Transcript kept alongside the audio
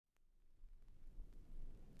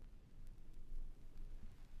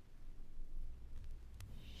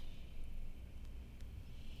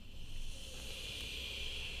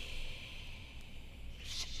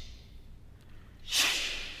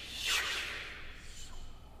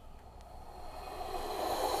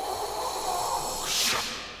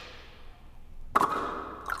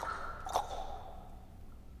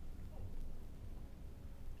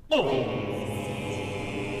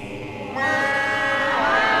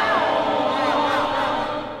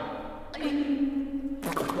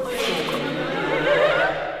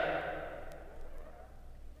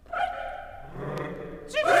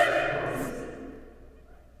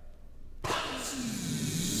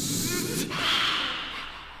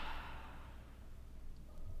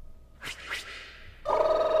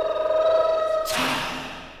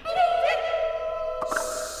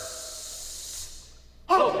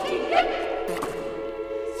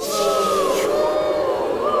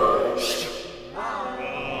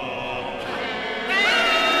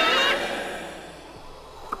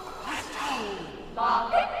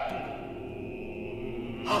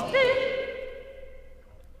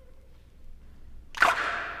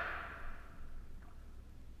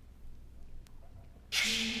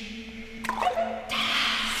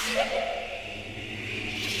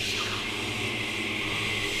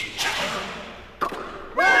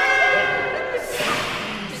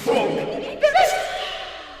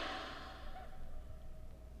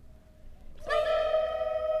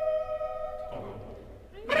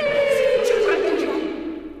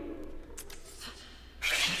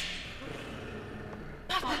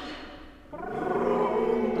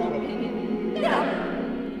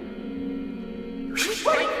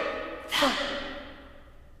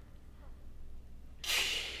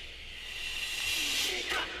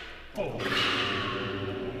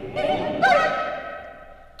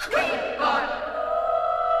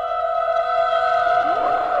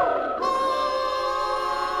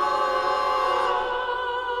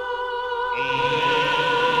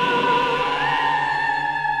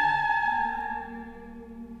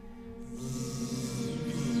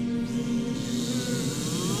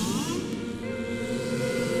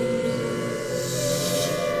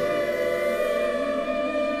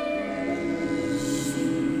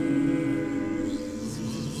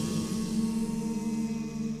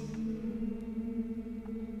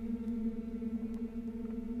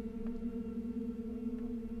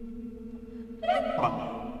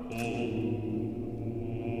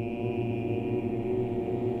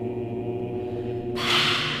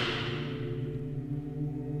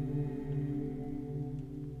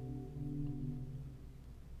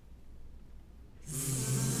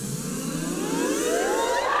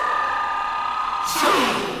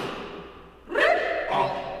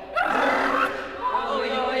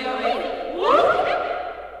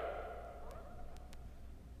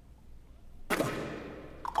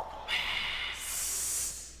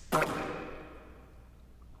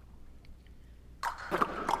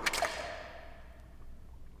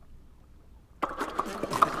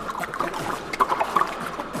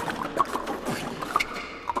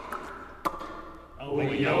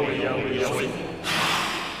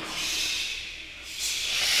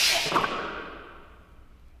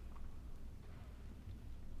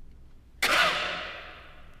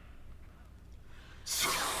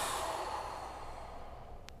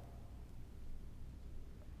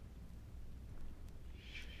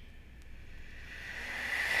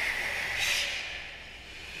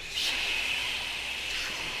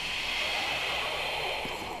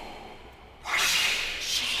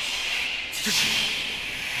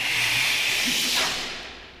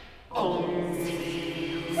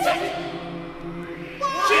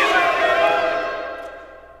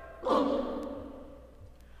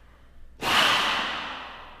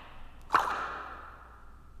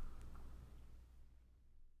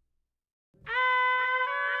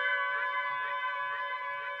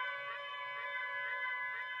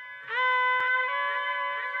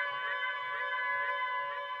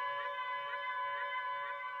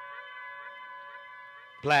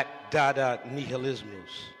Black Dada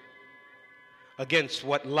nihilismus. Against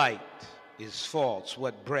what light is false,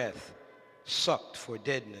 what breath sucked for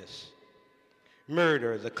deadness.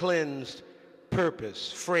 Murder, the cleansed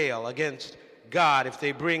purpose, frail against God. If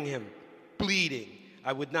they bring him bleeding,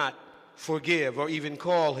 I would not forgive or even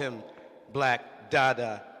call him Black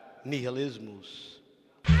Dada nihilismus.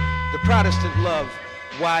 The Protestant love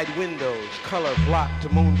wide windows, color blocked to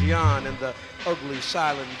Mondrian, and the ugly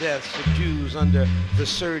silent deaths of Jews under the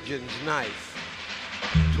surgeon's knife.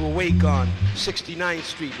 To awake on 69th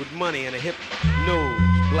Street with money and a hip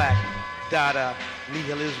nose, Black Dada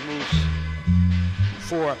nihilismus.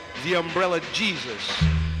 For the umbrella Jesus,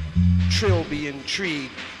 Trilby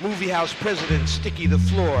intrigue, movie house president sticky the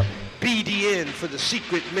floor, BDN for the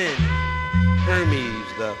secret men,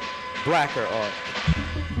 Hermes the blacker art.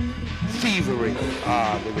 Thievery,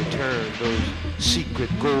 the return, those secret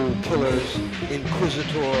gold killers,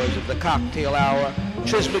 inquisitors of the cocktail hour.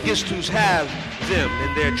 Trismegistus have them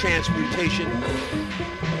in their transmutation.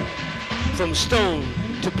 From stone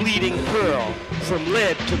to bleeding pearl, from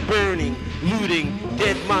lead to burning, looting,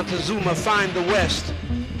 dead Montezuma find the West,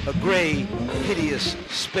 a gray, hideous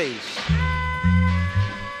space.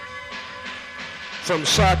 From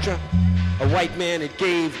Sartre, a white man it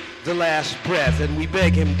gave the last breath, and we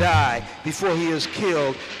beg him die before he is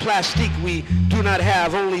killed. Plastique we do not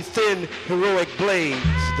have, only thin, heroic blades.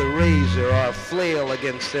 The razor or flail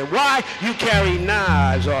against them. Why you carry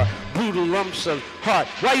knives or brutal lumps of heart?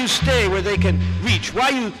 Why you stay where they can reach? Why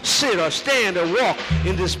you sit or stand or walk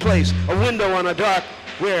in this place? A window on a dark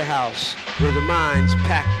warehouse where the mind's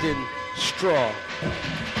packed in straw.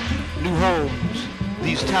 New homes,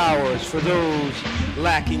 these towers for those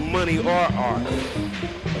lacking money or art.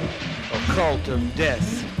 A cult of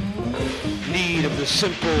death, need of the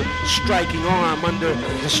simple striking arm under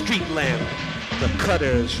the street lamp, the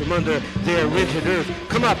cutters from under their rented earth.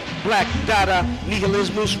 Come up, Black Dada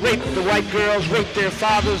nihilismus, rape the white girls, rape their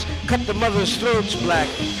fathers, cut the mothers' throats. Black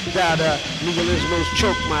Dada nihilismus,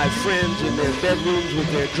 choke my friends in their bedrooms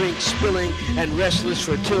with their drinks spilling and restless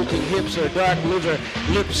for tilting hips or dark liver,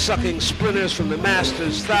 lip-sucking splinters from the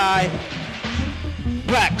master's thigh.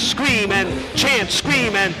 black scream and chant,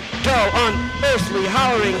 scream and dull, unearthly,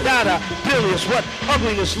 howling data, bilious, what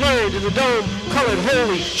ugliness learned in the dome, colored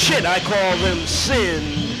holy shit, I call them sin,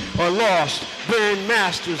 or lost, burned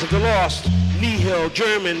masters of the lost, nihil,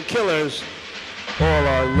 German killers, all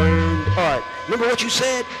are learned art. Remember what you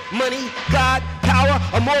said? Money, God, power,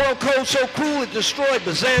 a moral code so cruel it destroyed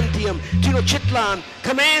Byzantium, Tenochtitlan,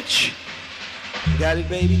 Comanche. You got it,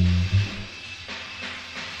 baby?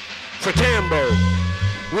 For Tambo,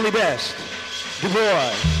 Willie Best, Du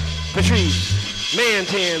Bois, Patrice,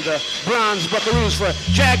 Mantan, the Bronze Buckaroos. For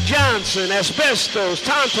Jack Johnson, Asbestos,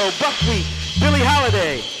 Tonto, Buckwheat, Billie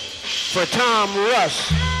Holiday. For Tom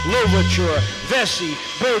Russ, Louverture, Vesey,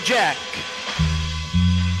 Bojack.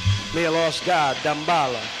 May a lost God,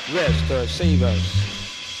 Damballa, rest or save us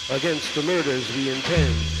against the murders we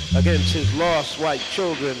intend, against his lost white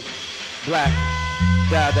children, black,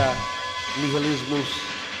 Dada, nihilismus.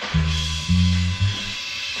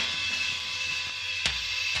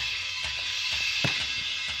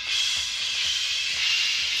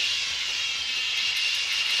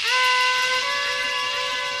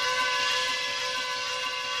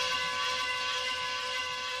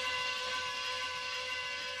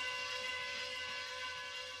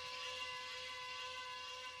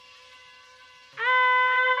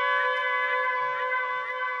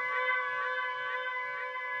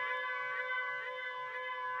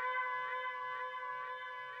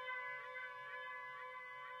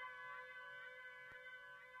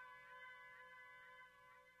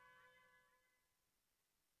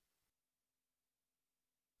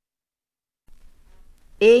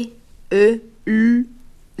 E, L,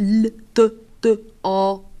 T,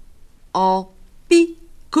 O, P,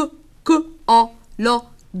 Q, O, L,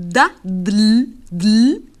 D,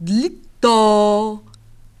 To.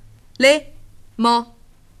 Le, mo,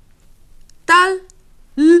 tal,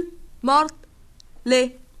 mort,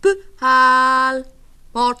 le, al,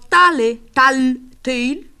 mortale, tal,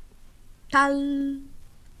 tail, tal.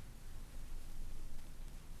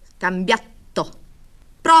 Cambiato.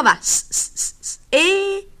 Prova.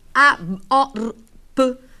 E, A, O, R,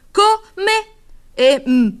 P. Come. E,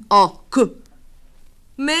 M, O, C.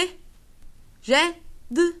 Me. J,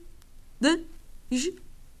 D, J.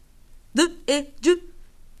 D, E, J.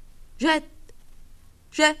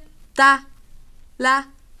 Jetta. La,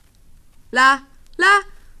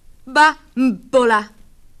 ba, bola.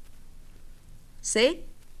 Se,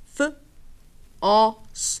 F, O,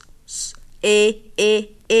 S, E,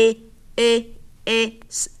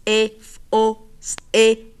 S, F, O,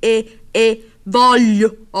 S,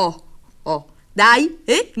 voglio, O, dai,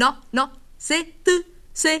 no, set,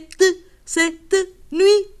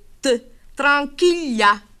 nuit,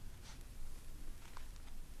 tranquilla.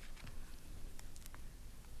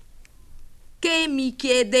 Che mi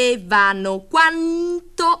chiedevano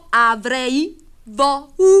quanto avrei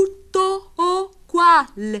voluto o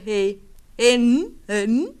quale, n,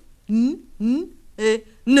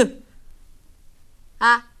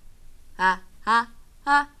 a,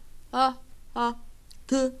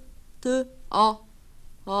 t, o,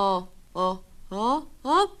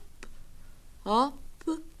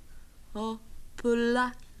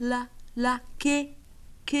 la, che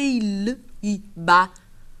il, i, ba,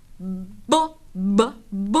 bo,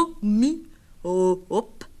 mi,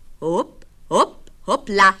 op,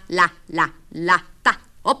 la, ta,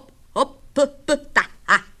 p, ta,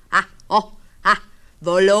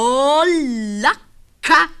 volò, la,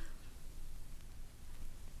 ca.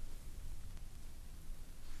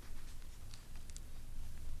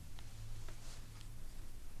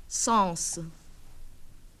 Sens.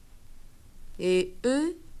 E,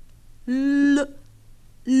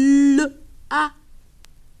 a,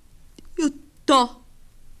 to,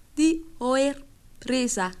 di, oer,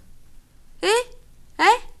 presa.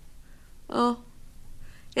 O,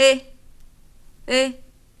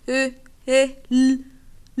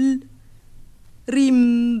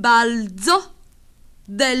 rimbalzo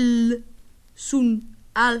del sun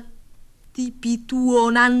al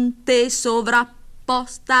tipituonante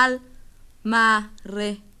sovrappostal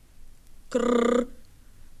mare. Cror.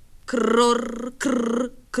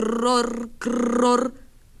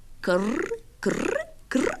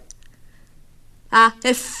 A,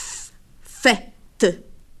 fet.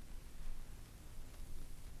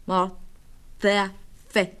 Morte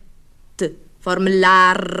affett.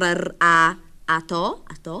 Formular a to,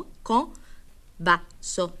 con,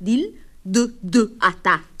 basso, dil, d,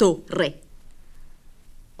 attatore.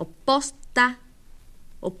 Opposta,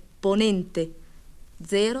 opponente,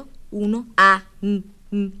 0, 1,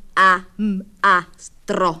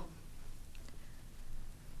 astro.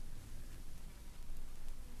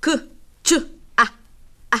 C,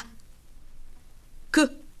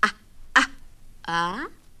 A,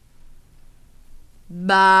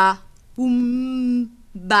 ba,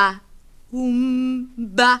 ba,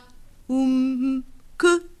 ba,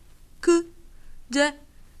 que, je,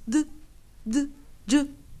 d, je,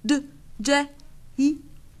 d, je, i,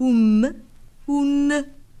 un,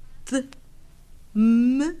 th,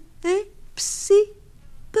 m, e, psi,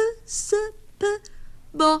 p, s, p,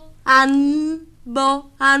 bo, an,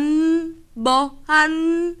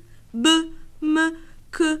 b, m,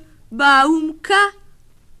 k, ba, ka,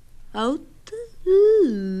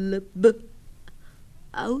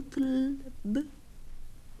 out, b,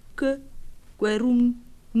 k, querum,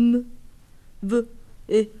 m, v,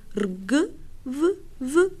 e, rg, v,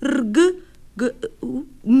 rg, g, u,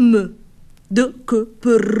 m, d, k,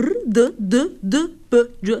 pr, d, p,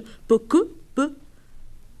 j, p, k, p,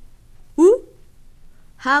 u,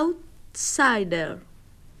 outsider.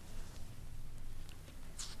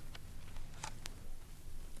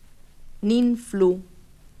 Ninflu,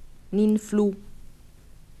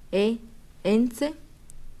 enze,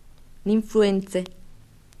 ninfluenze.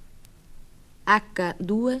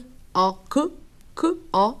 H2, O, k,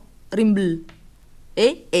 o, rimbl. E.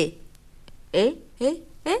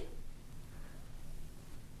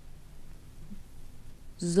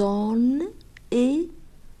 Zone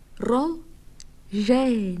érogène.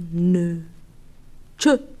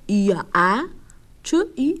 C-I-A,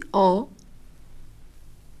 C-I-O.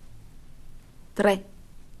 3.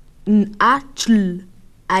 N-A-C-L.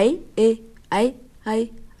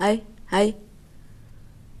 Ai.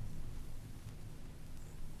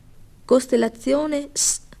 Costellazione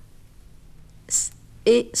S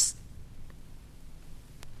e S.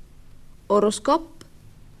 Oroscope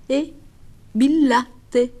e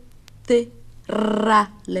bilaterale.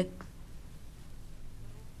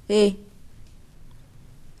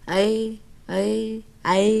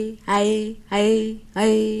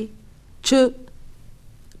 C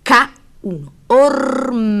K1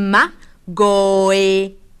 orma goenoetic.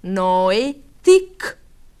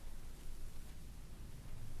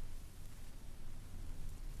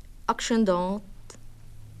 Ascendant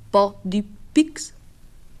po di pix.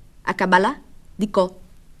 A Kabbalah dico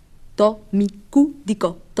to mi cu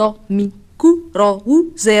dico to mi cu ro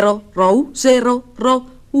u zero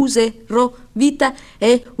vita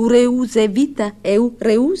e ureuse vita e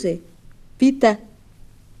ureuse vita.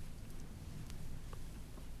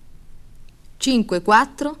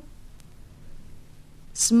 5-4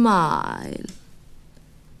 smile.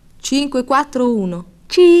 5-4-1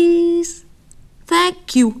 cheese.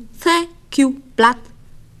 Thank you plot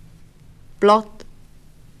plot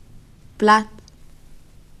plat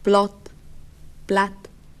plot plat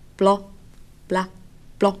plot plat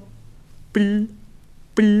plot pl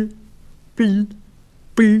pl pl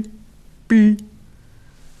pl pl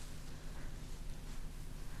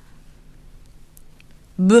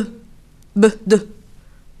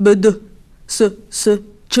b d s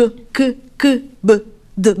ch k b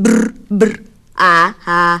d br a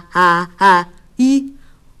i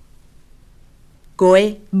goe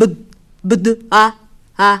bd a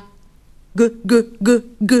g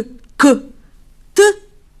k t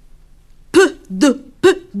p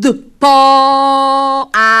d po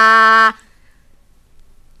a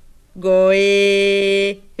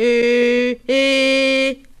goe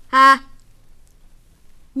a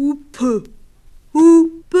up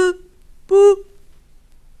pu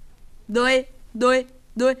doe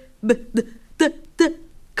b d t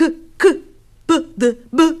k p d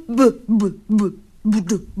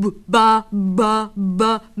b ba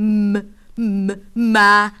m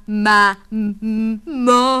ma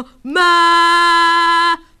mo ma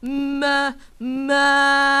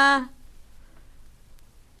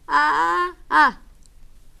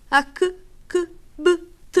a k b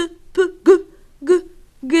t p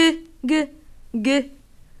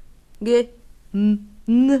g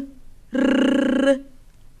n r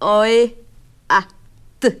o e a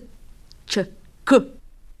t c k.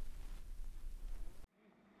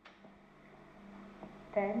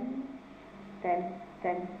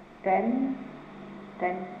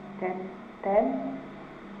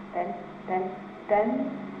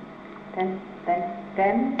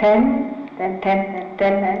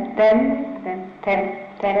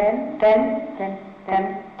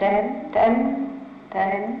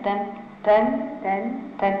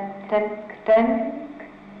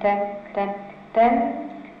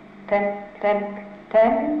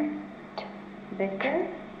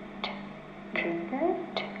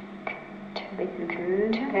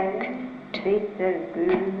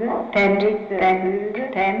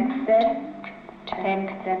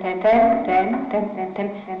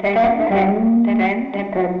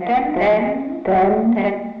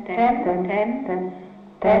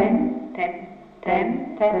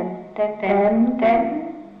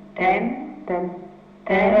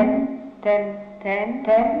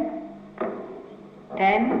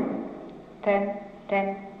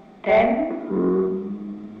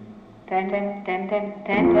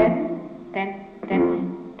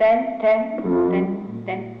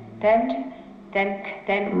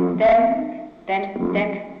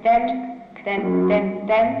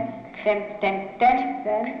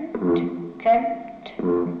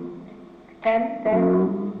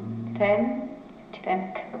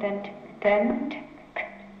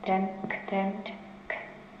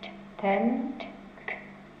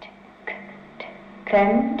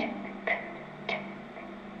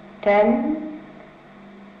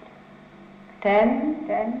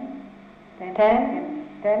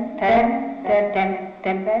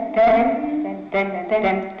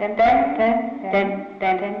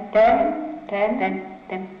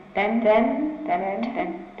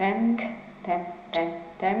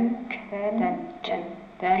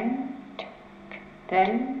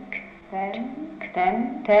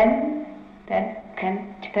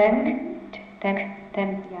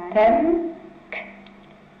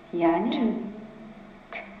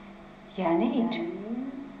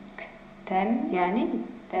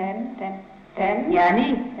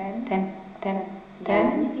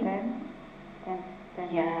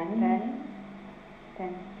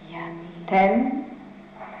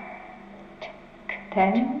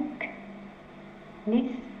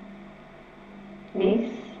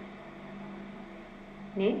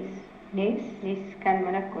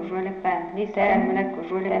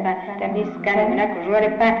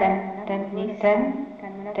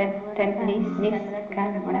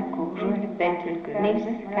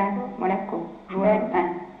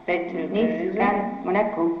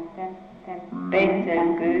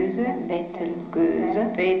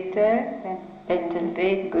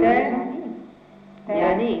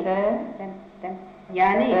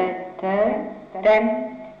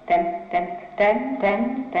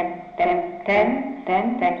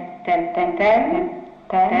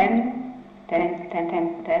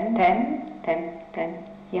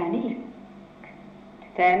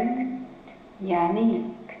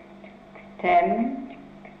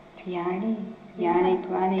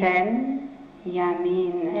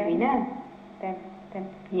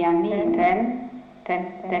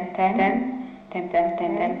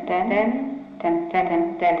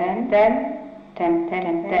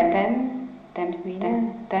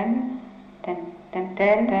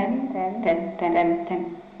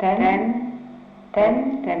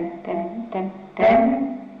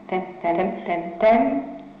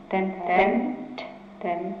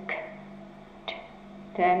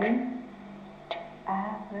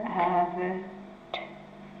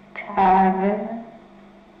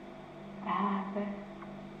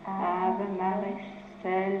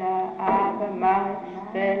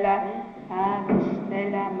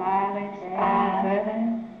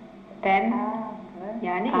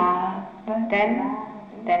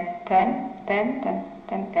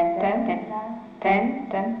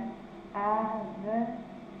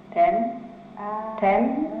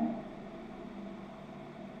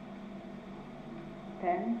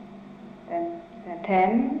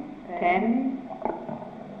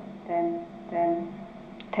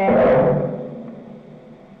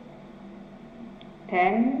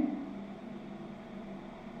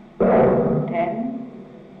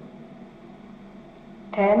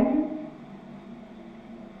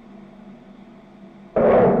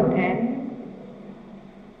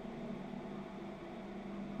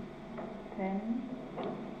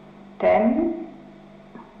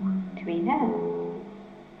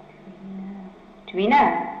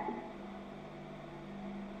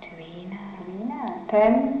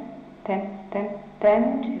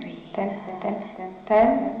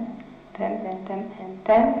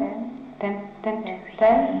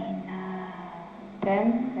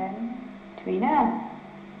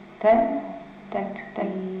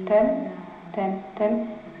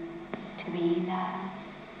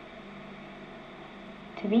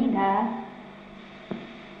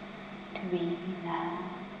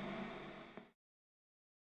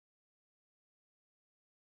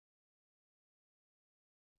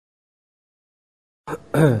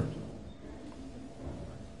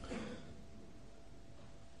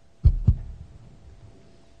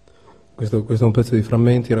 Questo è un pezzo di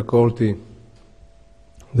frammenti raccolti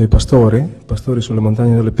dai pastori. I pastori sulle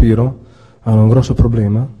montagne dell'Epiro hanno un grosso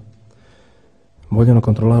problema, vogliono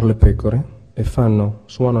controllare le pecore e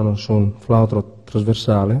suonano su un flauto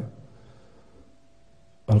trasversale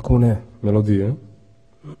alcune melodie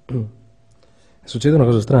Succede una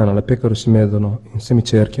cosa strana, le pecore si mettono in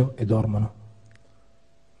semicerchio e dormono.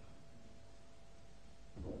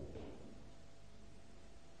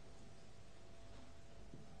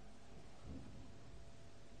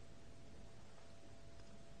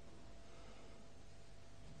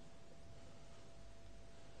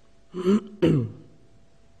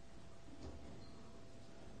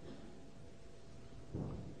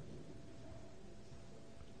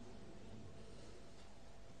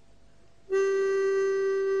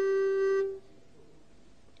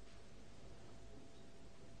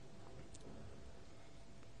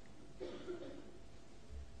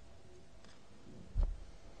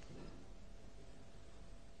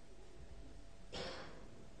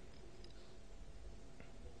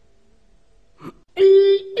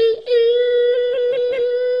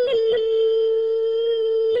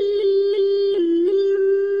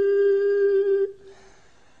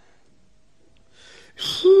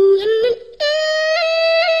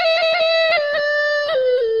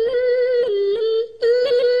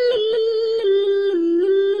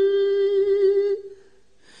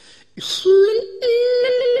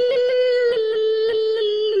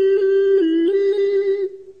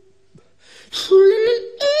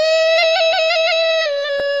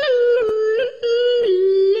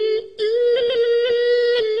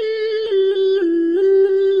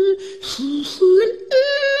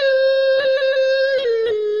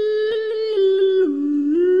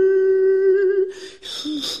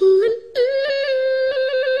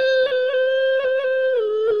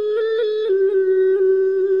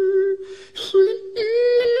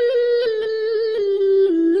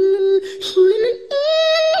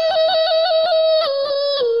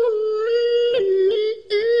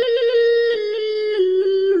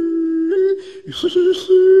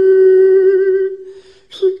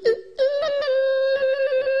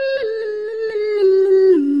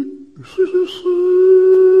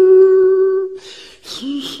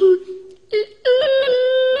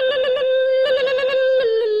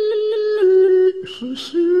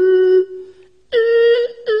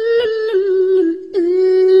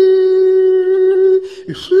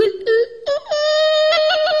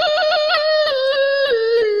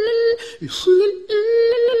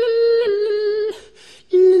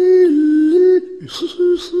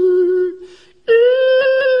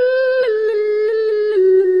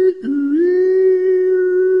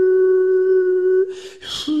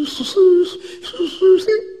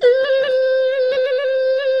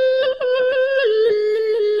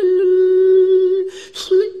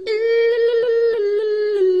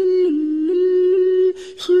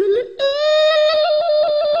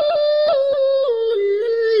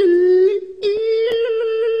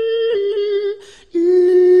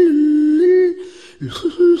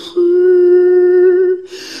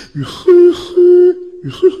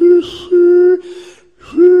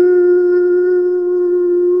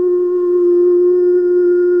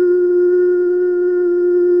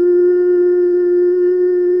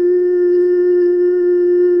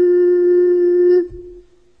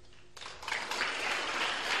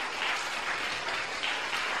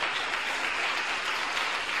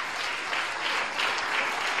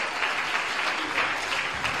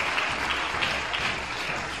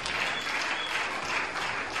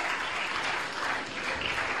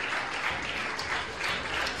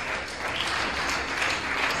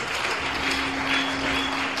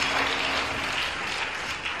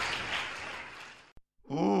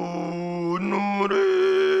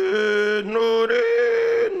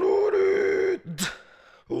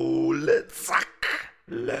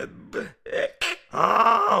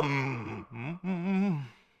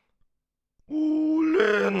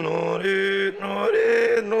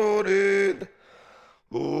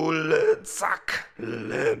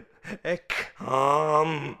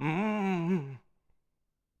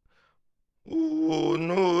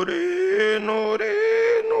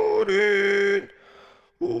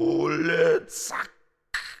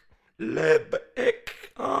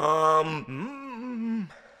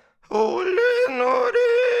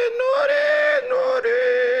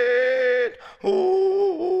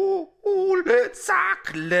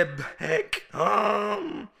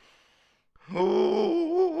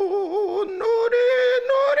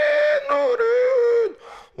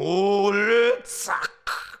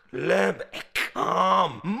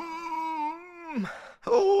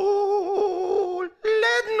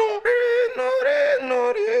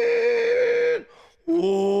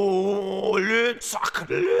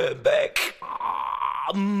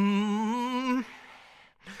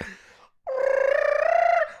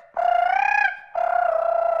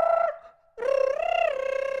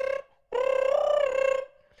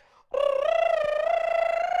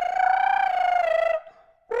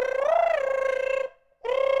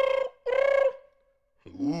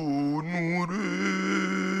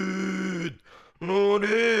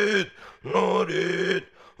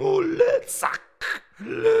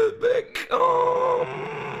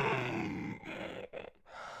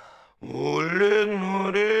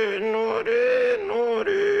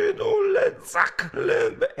 letsak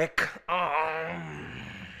lebek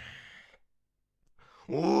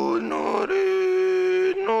nore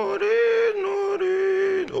nore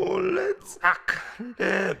nore do letsak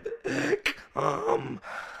lebek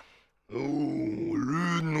le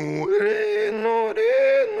nore nore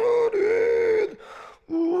nore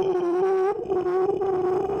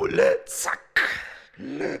letsak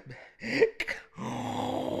lebek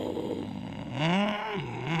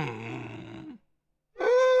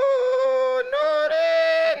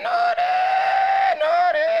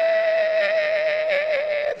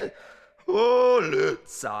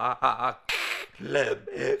letsak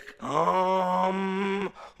lebek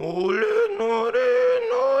le nore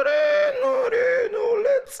nore nore no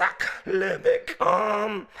letsak lebek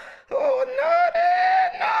nore nore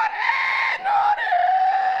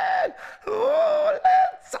nore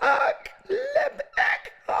letsak lebek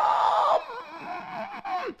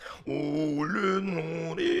le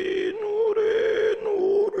nore nore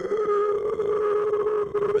nore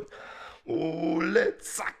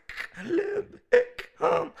letsak lebek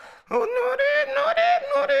oh nore nore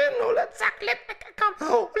nore no letsak lebek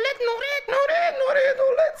let nore nore nore no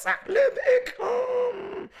letsak lebek oh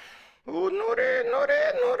nore nore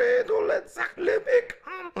nore no letsak lebek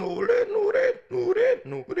oh le nore nore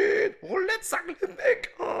nore oh letsak lebek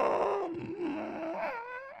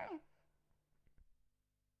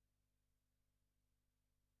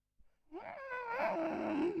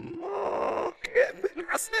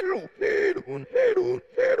Castello, neron, neron,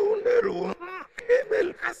 neron, neron, che bel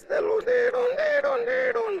castello, neron, neron,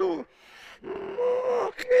 neron,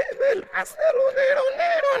 che bel castello, neron,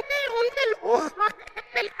 neron, neron, ma che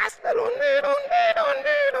bel castello, neron, neron,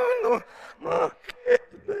 neron, ma che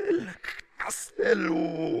bel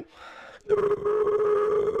castello,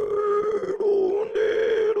 neron,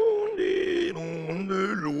 neron, neron,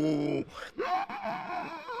 neron,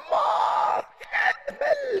 ma che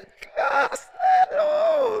bel castello,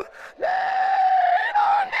 neron, neron,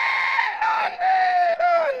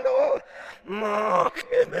 neron, ma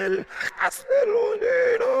che bel castello,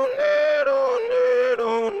 neron, neron,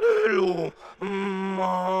 neron, neron,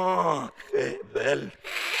 ma che bel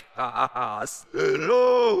castello,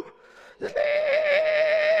 neron,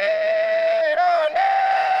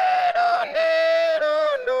 neron,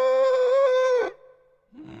 neron,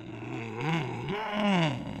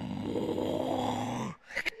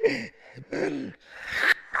 bel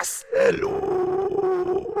castello,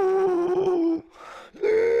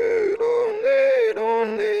 neron, neron,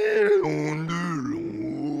 neron,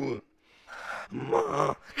 neron,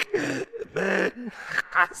 ma che bel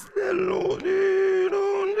castello,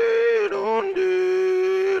 neron, neron,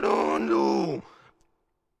 neron,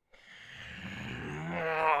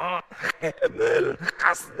 ma che bel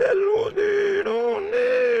castello, neron,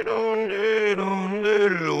 neron, neron,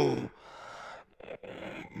 neron.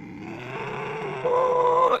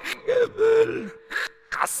 Che bel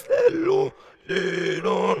castello,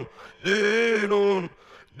 deron, deron,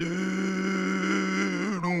 deron,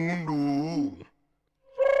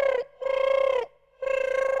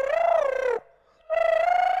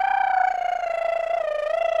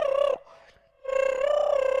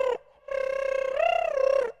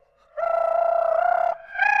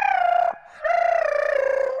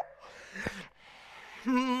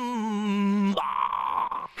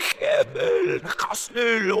 che bel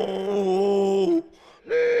castello,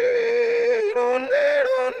 neron,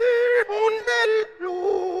 neron, neron, bello,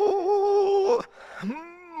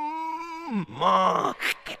 ma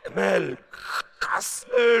che bel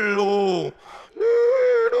castello,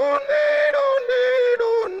 neron, neron,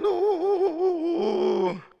 neron,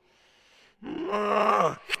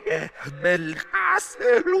 ma che bel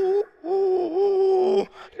castello,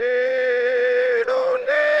 neron,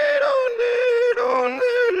 neron, neron,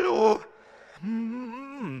 neron,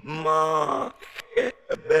 ma che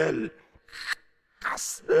bel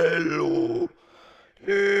castello,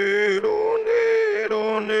 nero,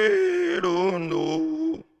 nero, nero,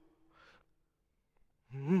 no.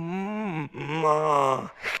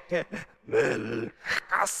 Ma che bel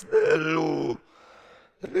castello,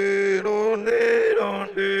 nero, nero,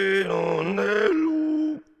 nero,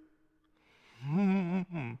 nero.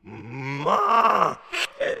 Ma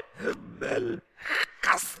che bel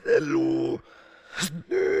castello,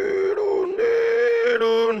 nero,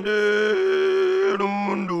 nero, nero,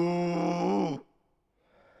 no.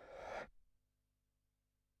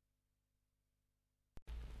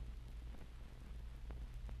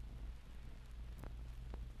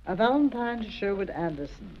 A Valentine to Sherwood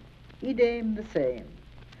Anderson, idem the same.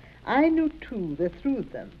 I knew too that through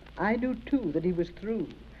them, I knew too that he was through,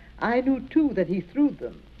 I knew too that he threw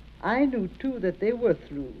them, I knew too that they were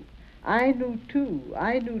through, I knew too,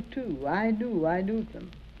 I knew too, I knew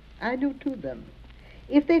them. I knew to them.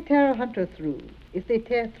 If they tear a hunter through, if they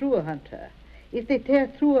tear through a hunter, if they tear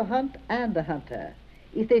through a hunt and a hunter,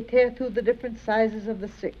 if they tear through the different sizes of the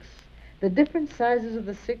six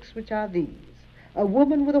which are these: a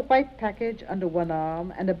woman with a white package under one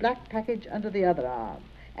arm and a black package under the other arm,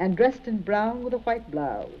 and dressed in brown with a white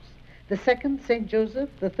blouse. The second, St. Joseph.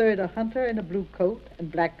 The third, a hunter in a blue coat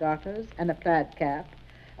and black garters and a plaid cap.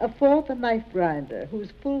 A fourth, a knife grinder who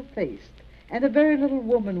is full-faced, and a very little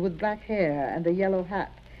woman with black hair and a yellow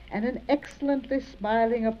hat, and an excellently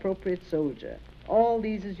smiling, appropriate soldier. All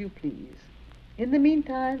these as you please. In the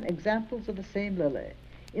meantime, examples of the same lily.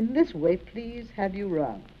 In this way, please, have you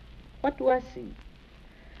rung. What do I see?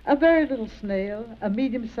 A very little snail, a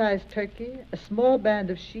medium-sized turkey, a small band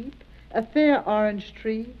of sheep, a fair orange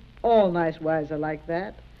tree, all nice wise are like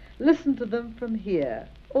that. Listen to them from here.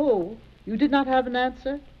 Oh, you did not have an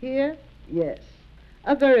answer? Here? Yes.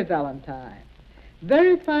 A very valentine.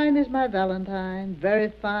 Very fine is my valentine, very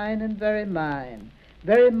fine and very mine.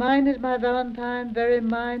 Very mine is my valentine, very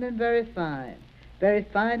mine and very fine. Very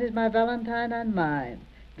fine is my valentine and mine.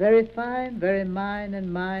 Very fine, very mine,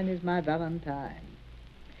 and mine is my valentine.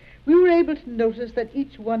 We were able to notice that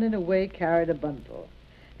each one in a way carried a bundle.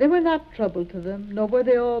 They were not trouble to them, nor were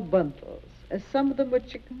they all bundles, as some of them were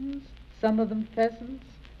chickens, some of them pheasants,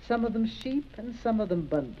 some of them sheep, and some of them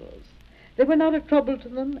bundles. They were not a trouble to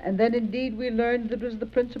them, and then indeed we learned that it was the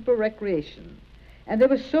principal recreation. And they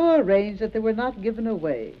were so arranged that they were not given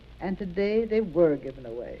away, and today they were given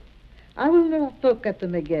away. I will not look at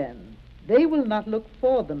them again. They will not look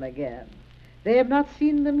for them again. They have not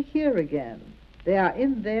seen them here again. They are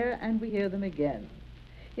in there, and we hear them again.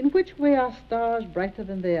 In which way are stars brighter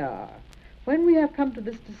than they are? When we have come to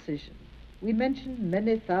this decision, we mention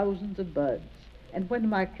many thousands of buds, and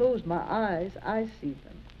when I close my eyes, I see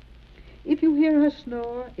them. If you hear her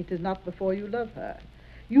snore, it is not before you love her.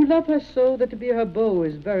 You love her so that to be her beau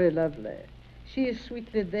is very lovely. She is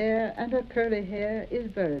sweetly there, and her curly hair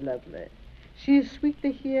is very lovely. She is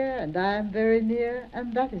sweetly here, and I am very near,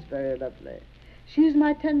 and that is very lovely. She is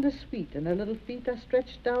my tender sweet, and her little feet are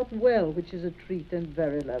stretched out well, which is a treat and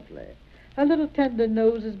very lovely. Her little tender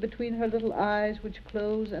nose is between her little eyes, which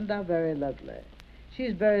close and are very lovely. She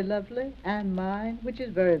is very lovely, and mine, which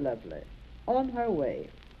is very lovely. On her way.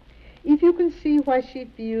 If you can see why she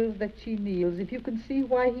feels that she kneels, if you can see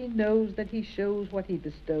why he knows that he shows what he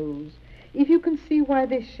bestows, if you can see why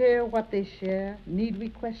they share what they share, need we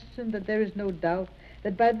question that there is no doubt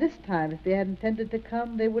that by this time, if they had intended to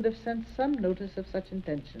come, they would have sent some notice of such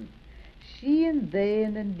intention. She and they,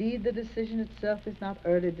 and indeed the decision itself is not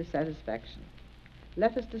early dissatisfaction.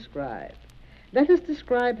 Let us describe. Let us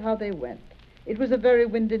describe how they went. It was a very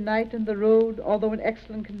windy night, and the road, although in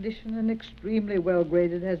excellent condition and extremely well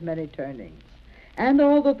graded, has many turnings. And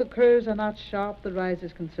although the curves are not sharp, the rise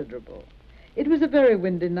is considerable. It was a very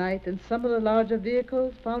windy night, and some of the larger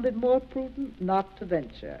vehicles found it more prudent not to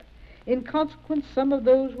venture. In consequence, some of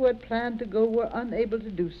those who had planned to go were unable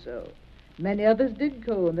to do so. Many others did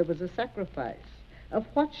go, and there was a sacrifice. Of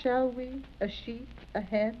what shall we? A sheep, a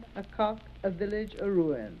hen, a cock, a village, a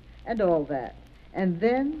ruin, and all that. And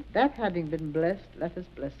then, that having been blessed, let us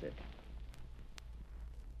bless it.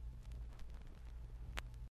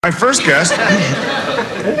 My first guest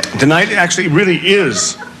tonight actually really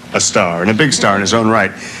is a star, and a big star in his own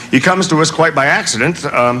right. He comes to us quite by accident.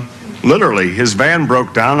 Literally, his van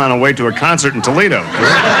broke down on the way to a concert in Toledo.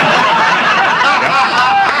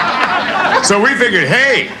 So we figured,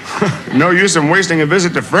 hey, no use in wasting a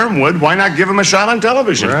visit to Fernwood. Why not give him a shot on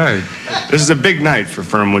television? Right. This is a big night for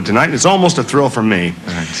Fernwood tonight, and it's almost a thrill for me.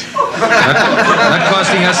 Right. Not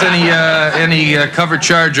costing us any cover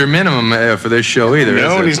charge or minimum for this show either.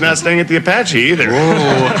 No, and he's not staying at the Apache either.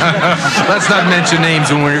 Whoa. Let's not mention names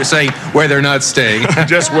when we're saying where they're not staying.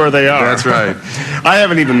 Just where they are. That's right. I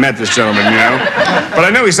haven't even met this gentleman, you know. But I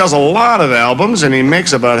know he sells a lot of albums, and he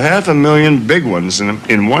makes about 500,000 big ones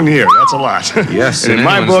in 1 year. That's a lot. Yes, and in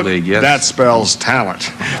my book, league, yes. That spells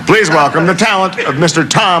talent. Please welcome the talent of Mr.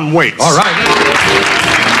 Tom Waits. All right.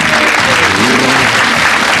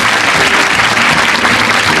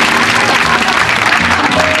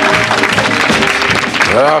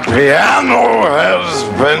 The piano has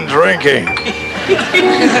been drinking.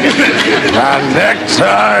 My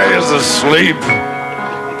necktie is asleep.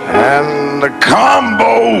 And the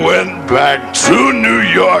combo went back to New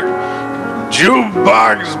York.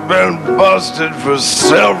 Jukebox been busted for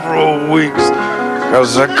several weeks.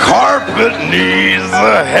 Cause the carpet needs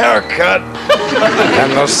a haircut.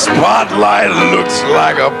 And the spotlight looks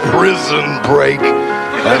like a prison break.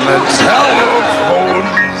 And the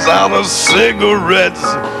telephone's out of cigarettes.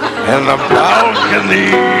 and the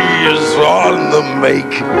balcony is on the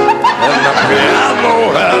make, and the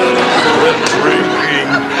piano has been drinking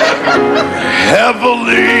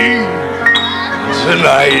heavily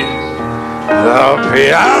tonight. The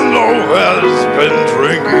piano has been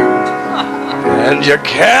drinking, and you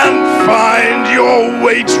can't find your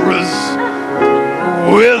waitress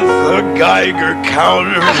with a Geiger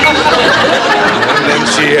counter. And then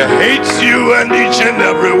she hates you and each and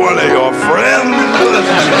every one of your friends.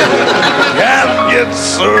 Can't get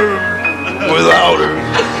served without her.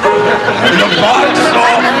 And the box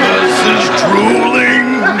office is drooling.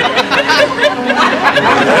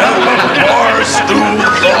 And the bar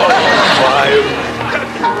stools on fire.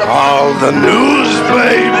 All the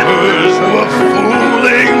newspapers were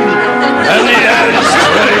fooling, and the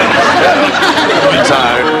ashtrays have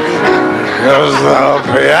retired, because the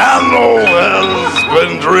piano has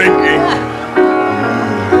been drinking.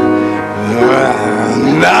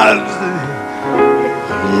 Not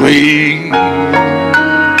me.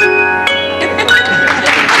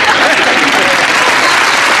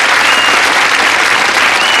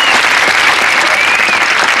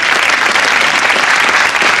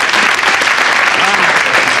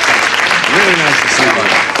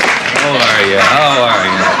 How are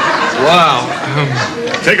you? Wow.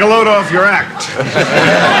 Take a load off your act.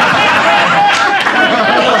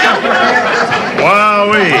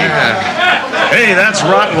 Wowee. Hey, that's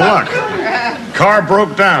rotten luck. Car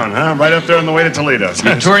broke down, huh? Right up there on the way to Toledo.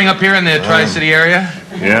 Touring up here in the Tri-City area?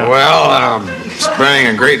 Yeah. Well, spending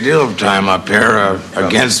a great deal of time up here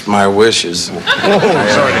against my wishes. Oh,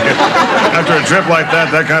 sorry to get. After a trip like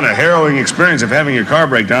that, that kind of harrowing experience of having your car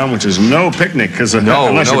break down, which is no picnic, because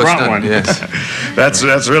unless you brought one, yes.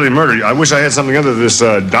 that's really murder. I wish I had something other than this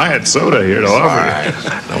diet soda here to offer you.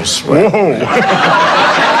 No sweat. Whoa.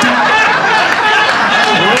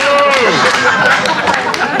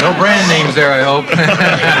 No brand names there, I hope.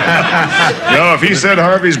 No, if he said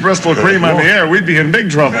Harvey's Bristol Cream on the air, we'd be in big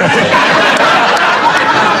trouble.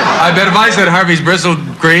 I bet if I said Harvey's Bristol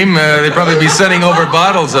Cream, they'd probably be sending over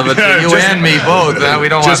bottles of it to you and me both. We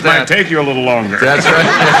don't want that. Just might take you a little longer. That's right.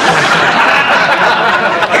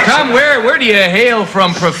 Tom, where do you hail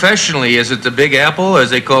from professionally? Is it the Big Apple, as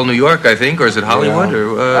they call New York, I think, or is it Hollywood? Yeah.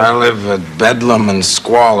 Or I live at Bedlam and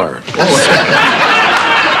Squalor.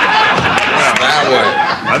 That way.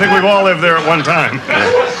 I think we've all lived there at one time.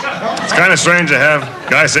 It's kind of strange to have a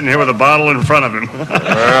guy sitting here with a bottle in front of him.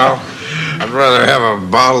 Well, I'd rather have a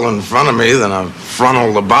bottle in front of me than a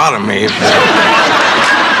frontal lobotomy.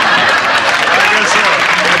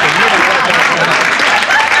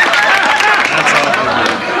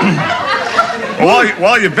 Well,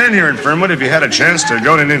 while you've been here in Fernwood, have you had a chance to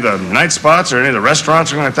go to any of the night spots or any of the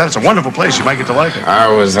restaurants or anything like that? It's a wonderful place. You might get to like it. I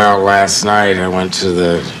was out last night. I went to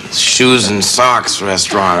the Shoes and Socks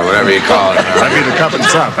restaurant, or whatever you call it. That'd be the Cup and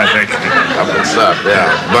Sup, I think. Cup and Sup,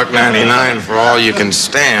 yeah. $1.99 for all you can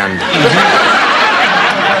stand.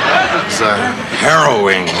 It's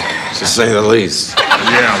harrowing, to say the least.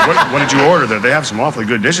 Yeah, what did you order there? They have some awfully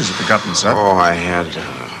good dishes at the Cup and Sup. Oh, I had,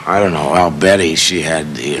 I don't know, Al Betty, she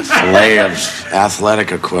had the fillet of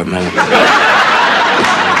athletic equipment.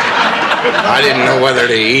 I didn't know whether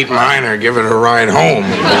to eat mine or give it a ride home.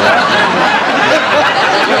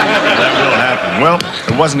 That will happen. Well,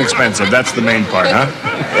 it wasn't expensive. That's the main part, huh?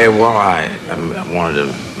 Hey, well, I wanted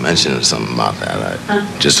to mention something about that.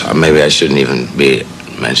 Maybe I shouldn't even be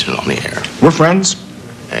mentioned on the air. We're friends.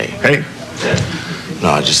 Hey.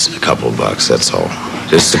 No, just a couple of bucks, that's all.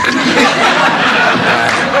 Just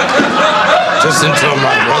until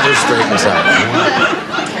my brother straightens out.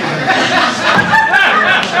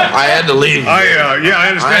 I had to leave. I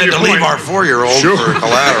understand. I had to leave our 4-year-old for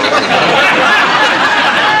collateral.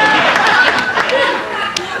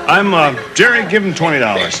 I'm Jerry. Give him $20.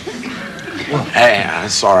 Hey,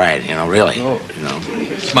 that's all right. Really.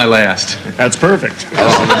 It's my last. That's perfect.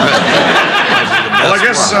 Well, I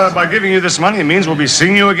guess by giving you this money, it means we'll be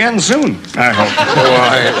seeing you again soon, I hope. Well,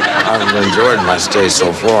 I've enjoyed my stay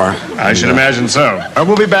so far. I should imagine so.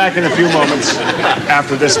 We'll be back in a few moments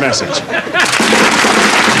after this message.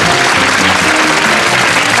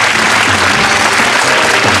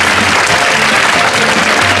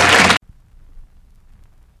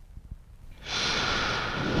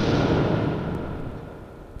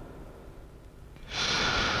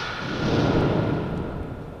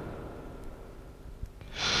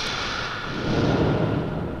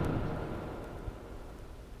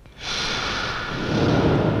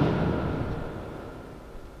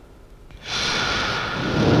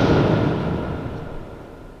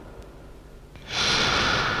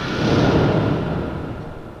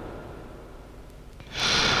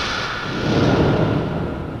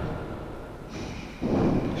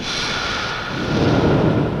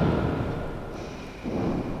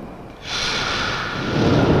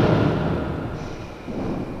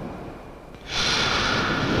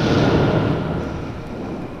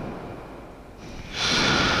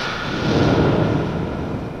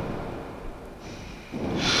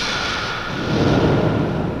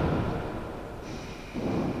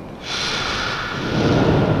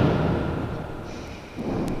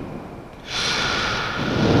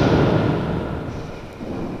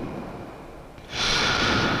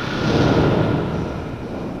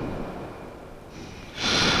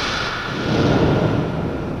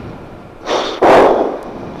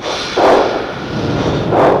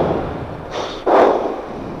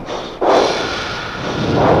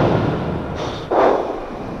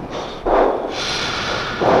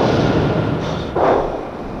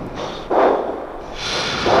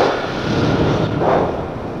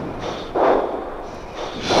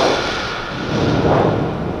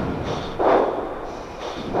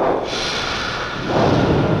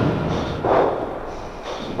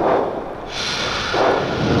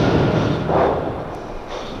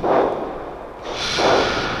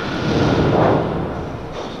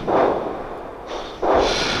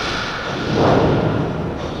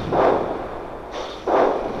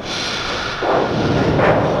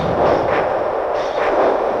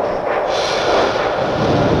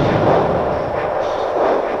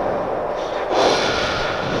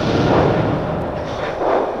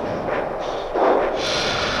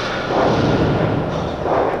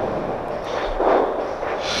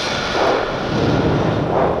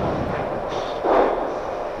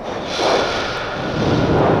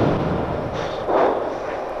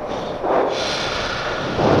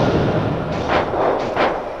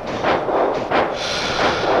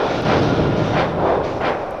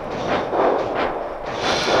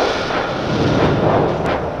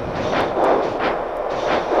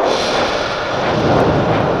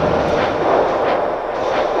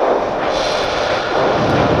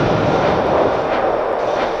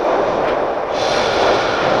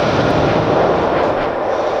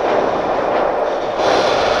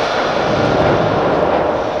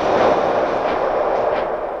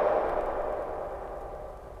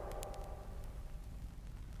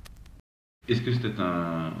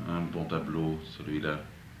 tableau, celui-là,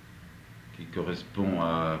 qui correspond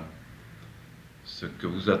à ce que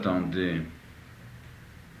vous attendez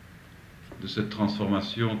de cette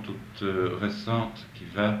transformation toute récente qui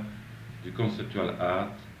va du conceptual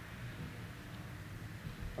art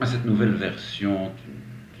à cette nouvelle version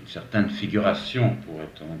d'une certaine figuration,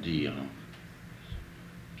 pourrait-on dire.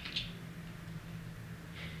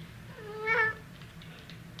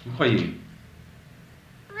 Vous croyez?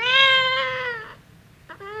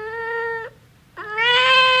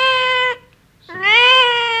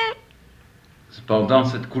 Cependant,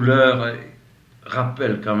 cette couleur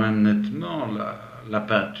rappelle quand même nettement la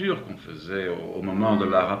peinture qu'on faisait au moment de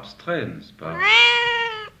l'art abstrait, n'est-ce pas?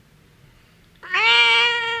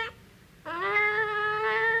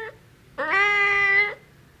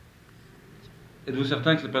 Êtes-vous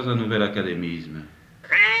certain que ce n'est pas un nouvel académisme?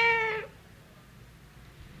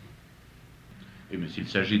 Et mais s'il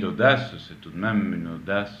s'agit d'audace, c'est tout de même une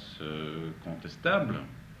audace contestable.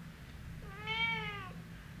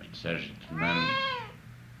 Il s'agit tout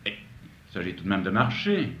de même de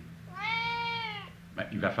marcher. Ben,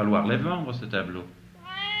 il va falloir les vendre, ces tableaux.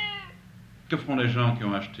 Que feront les gens qui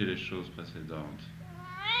ont acheté les choses précédentes?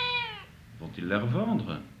 Vont-ils les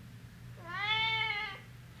revendre?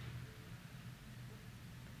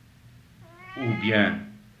 Ou bien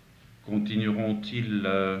continueront-ils...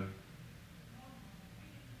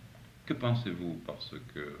 Que pensez-vous? Parce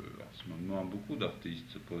que, en ce moment, beaucoup d'artistes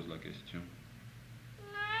se posent la question.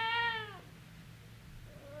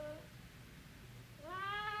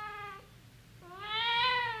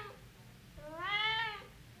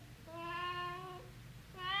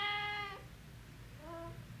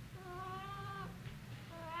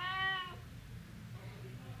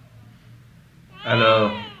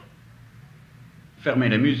 Alors, fermez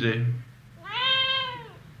les musées.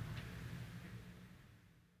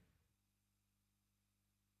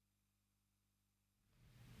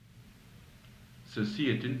 Ceci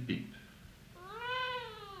est une pipe.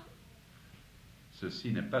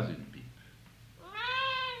 Ceci n'est pas une pipe.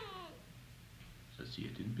 Ceci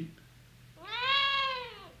est une pipe.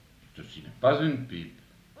 Ceci n'est pas une pipe.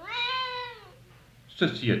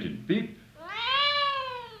 Ceci est une pipe.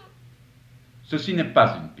 Ceci n'est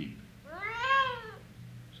pas une pipe.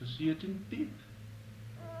 Ceci est une pipe.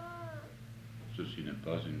 Ceci n'est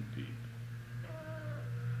pas une pipe.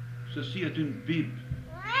 Ceci est une pipe.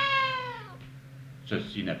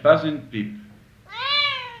 Ceci n'est pas une pipe.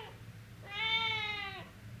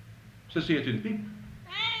 Ceci est une pipe.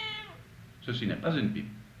 Ceci n'est pas une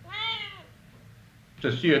pipe.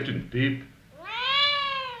 Ceci est une pipe.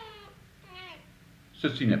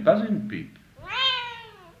 Ceci n'est pas une pipe.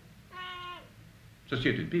 Ceci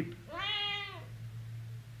est une pipe.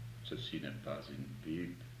 Ceci n'est pas une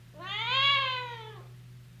pipe.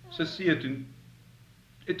 Ceci est une...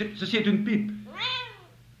 Ceci est une pipe.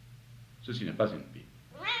 Ceci n'est pas une pipe.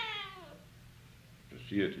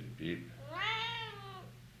 Ceci est une pipe.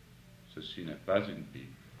 Ceci n'est pas une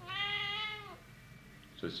pipe.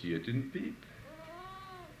 Ceci est une pipe.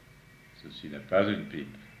 Ceci n'est pas une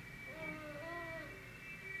pipe.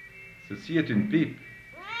 Ceci est une pipe.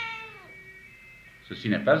 Ceci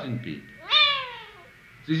n'est pas une pipe.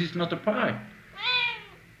 This is not a pipe.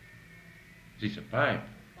 This is a pipe.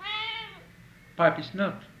 Pipe is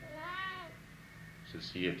not.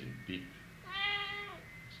 Ceci est une pipe.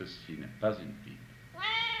 Ceci n'est pas une pipe.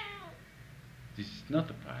 This is not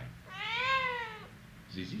a pipe.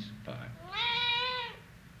 This is a pipe.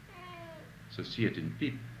 Ceci est une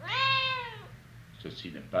pipe.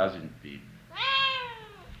 Ceci n'est pas une pipe.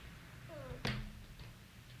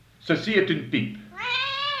 Ceci est une pipe.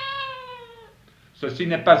 Ceci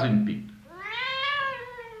n'est pas une pipe.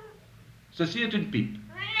 Ceci est une pipe.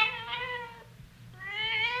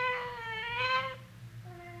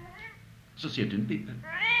 Ceci est une pipe.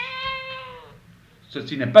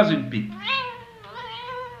 Ceci n'est pas une pipe.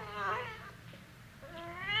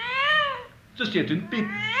 Ceci est une pipe.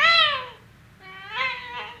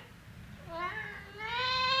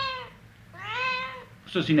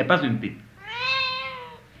 Ceci n'est pas une pipe.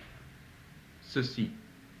 Ceci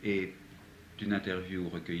est une interview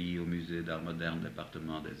recueillie au musée d'art moderne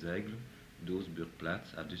département des Aigles, 12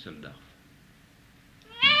 Burgplatz à Düsseldorf.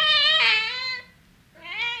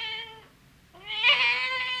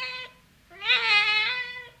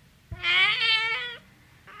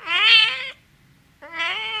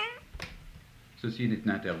 Ceci est une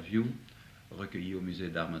interview recueillie au musée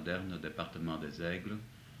d'art moderne département des Aigles,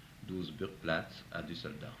 12 Burgplatz à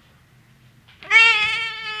Düsseldorf.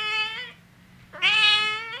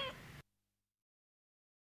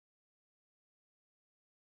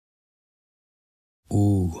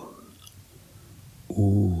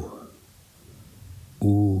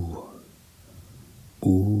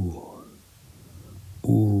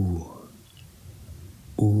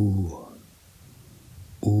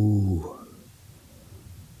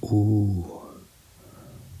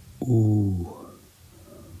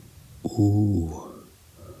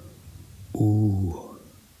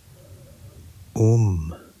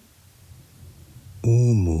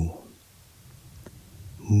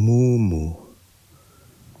 Mumu,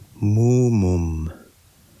 mumum,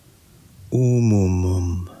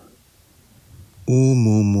 umumum,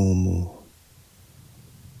 umumumu,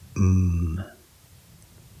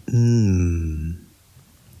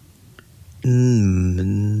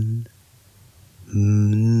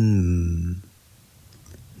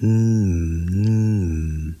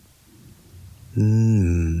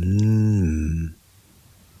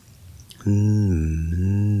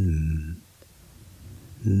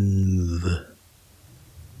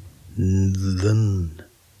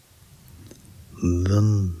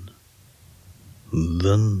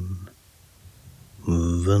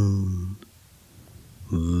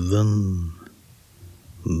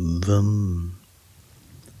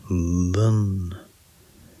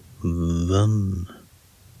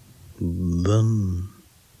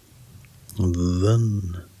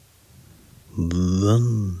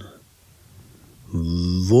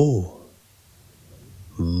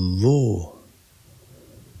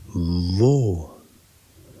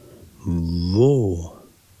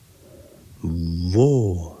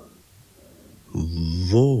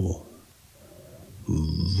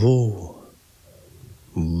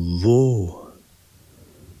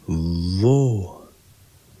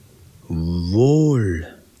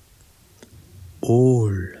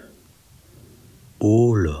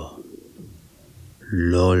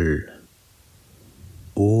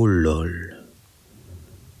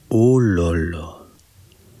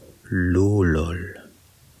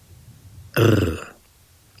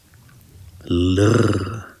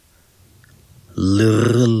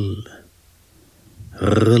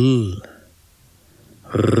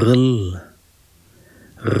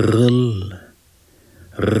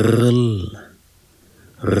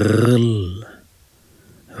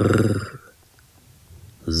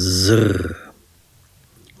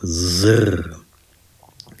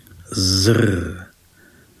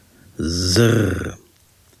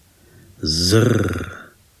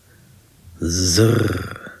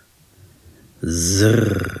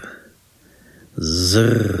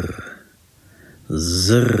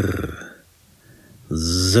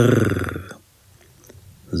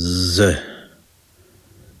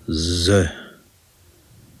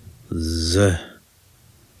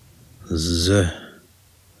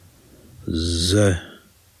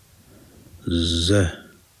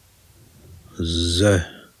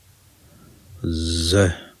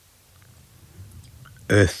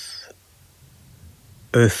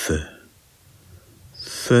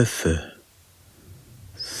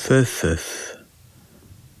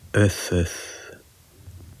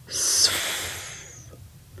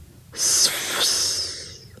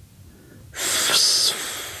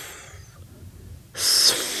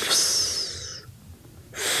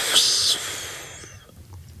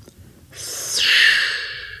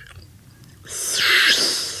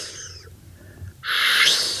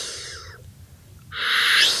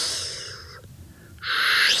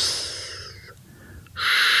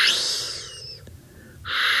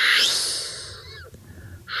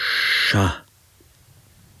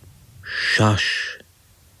 Shash,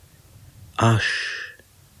 Ash,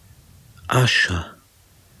 Asha,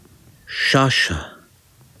 Shasha,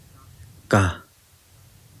 Ka,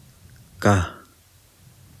 Ka,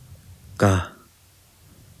 Ka,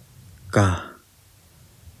 Ka,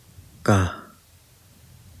 Ka,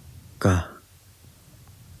 Ka,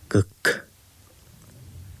 Kuk,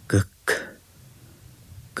 Kuk,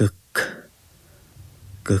 Kuk,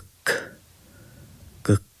 Kuk,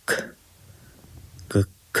 Kuk, Kuk.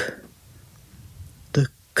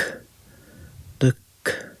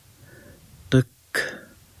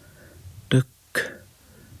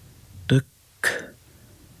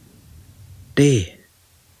 D,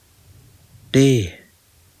 D,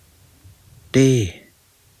 D,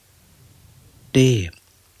 D,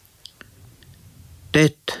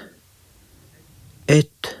 det,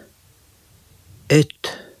 et,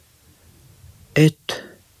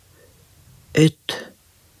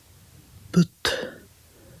 put,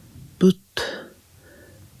 pup,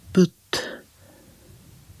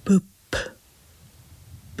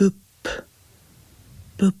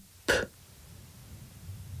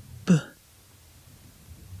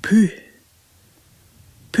 pu,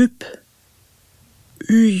 pup,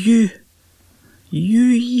 uju,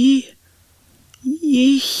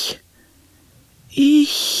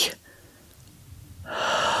 ich,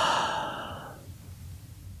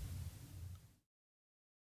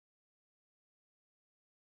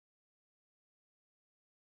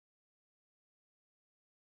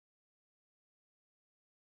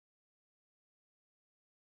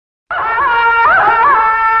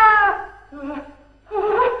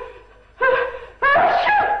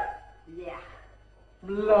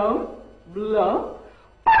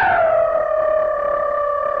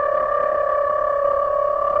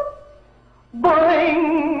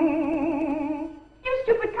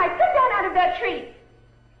 tree.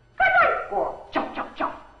 Or jump, jump,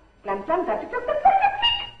 jump. Glam, glam, glam, jump, jump, jump, jump.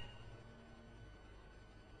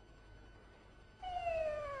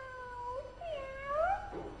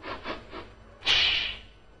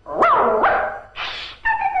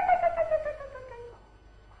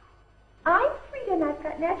 I'm Frida and I've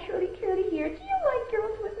got naturally curly hair. Do you like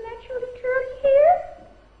girls with naturally curly hair?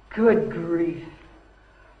 Good grief.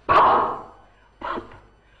 Pop! Pop!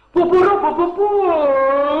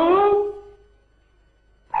 Pop-a-da-pop-a-pop!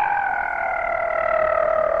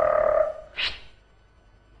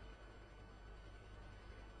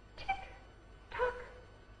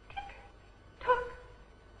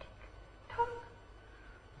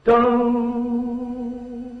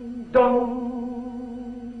 Dong,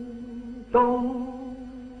 dong,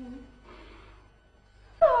 dong.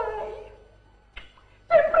 Sorry.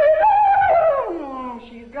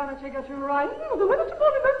 She's gonna take us riding with the window to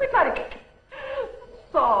pull the birthday party.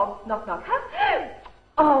 So, knock, knock, huh?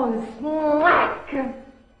 Oh, smack.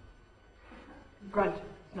 Grunt,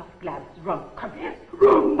 snuff, glad, rum, come here.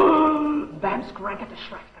 Rumble. Bam, scrank at the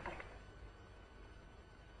shrike.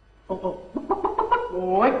 Oh, oh.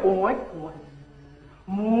 Oink, oink, oink.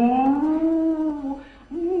 Moo.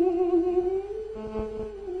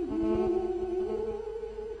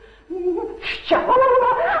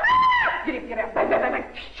 Get it, bang, bang, bang, bang.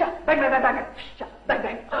 Bang, bang, bang, bang. Bang,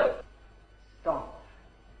 bang. Stop.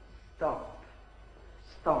 Stop.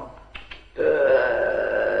 Stop. Ugh.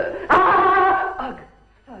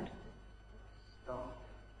 Thud. Stop.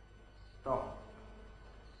 Stop.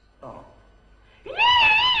 Stop.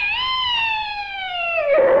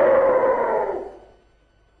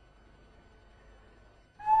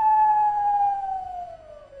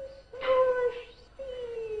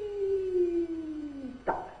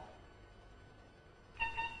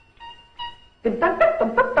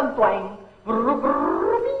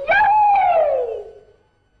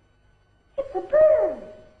 It's a bird.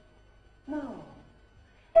 No.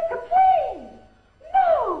 It's a plane.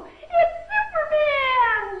 No. It's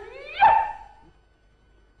Superman. Yes.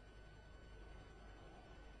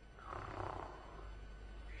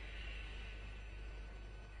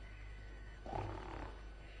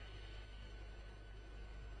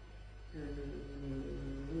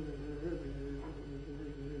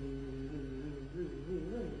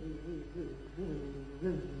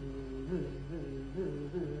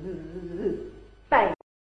 Bang.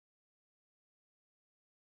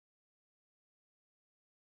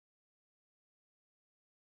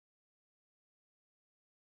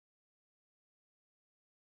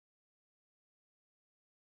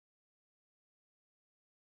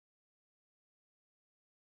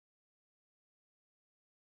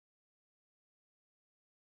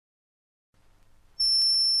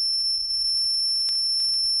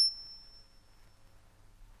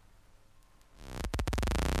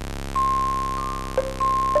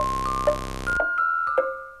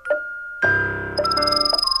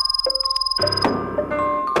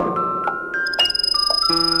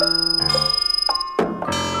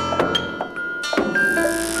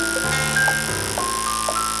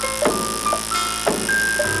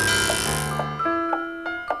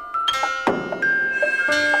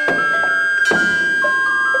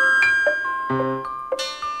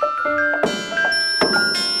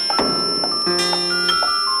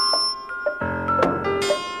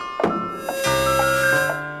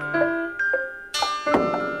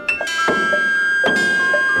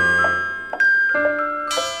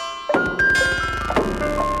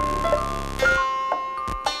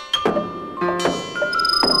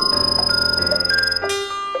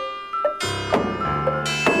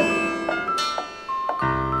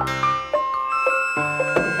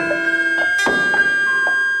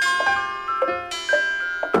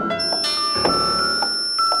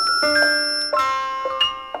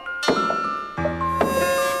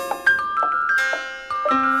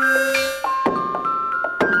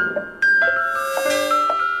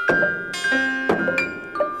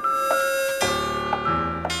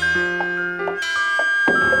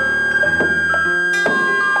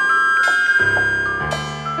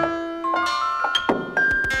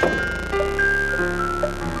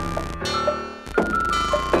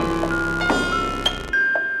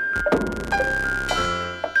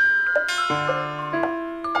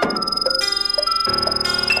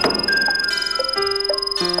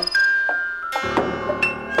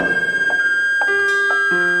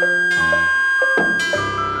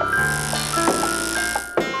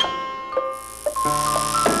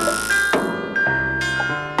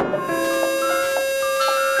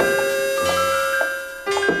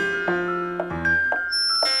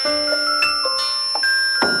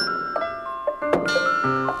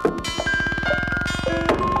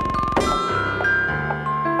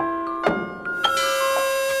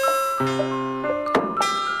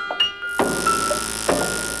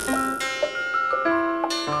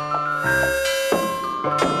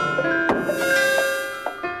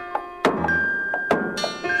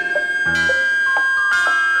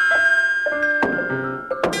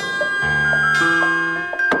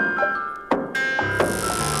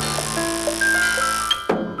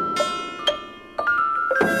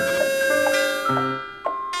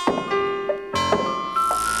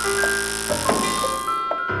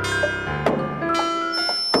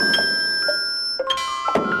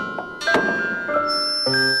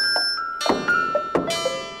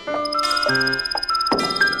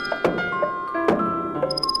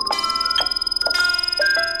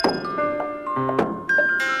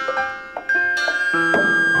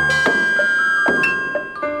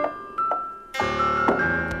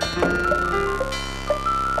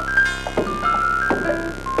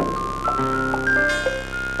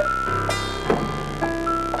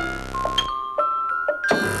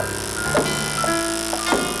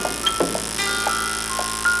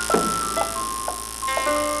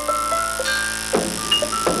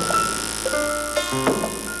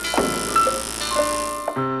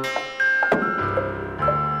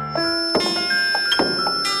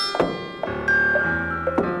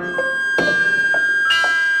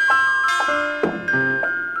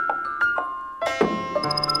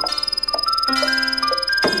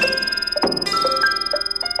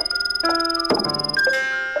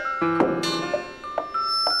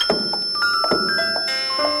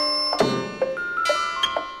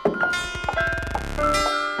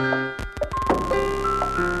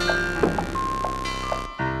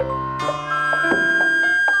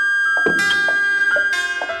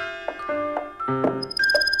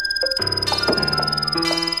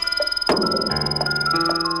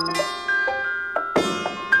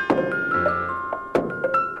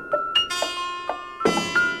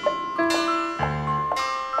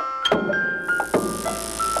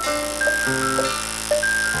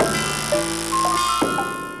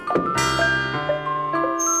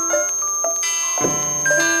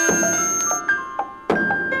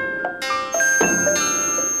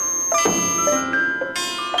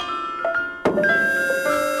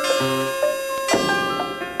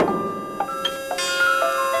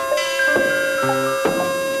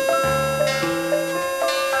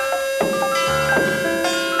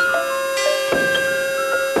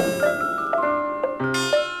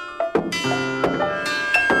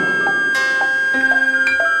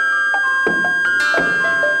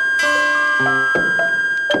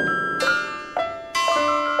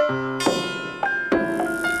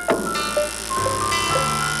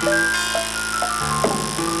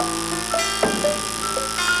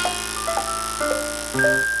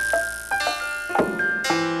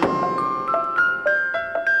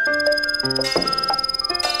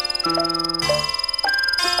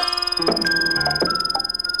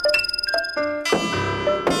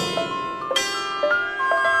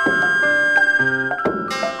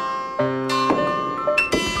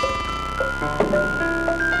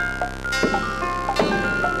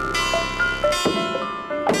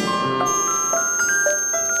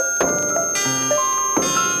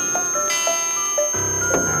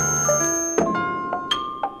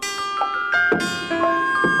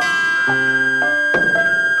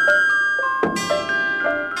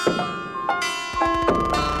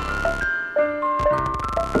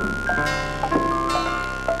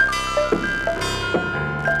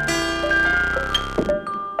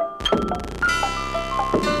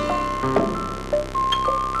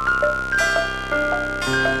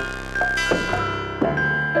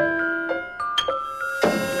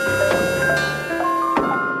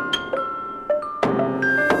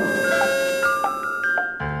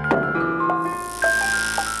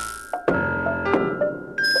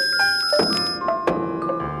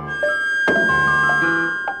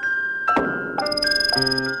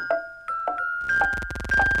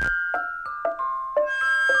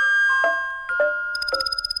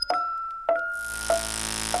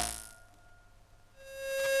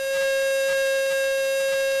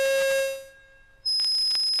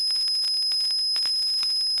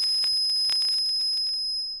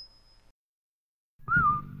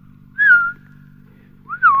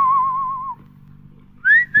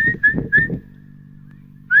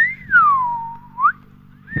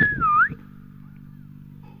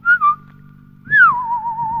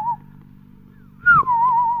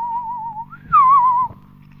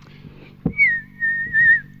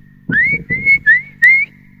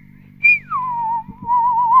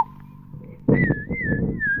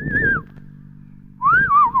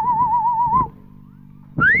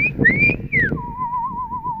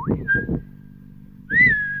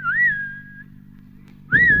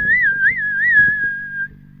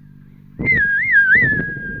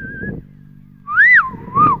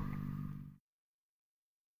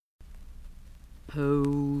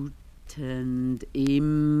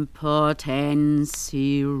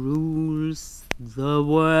 Impotency rules the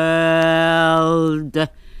world.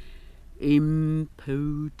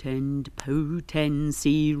 Impotent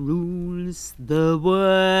potency rules the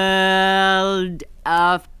world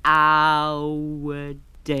of our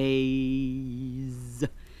days.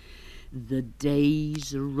 The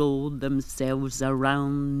days roll themselves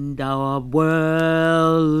around our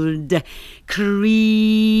world,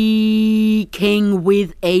 creaking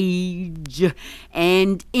with age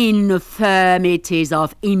and infirmities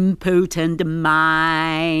of impotent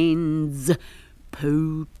minds.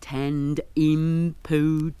 Potent,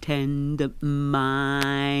 impotent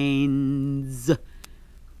minds.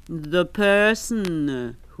 The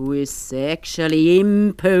person who is sexually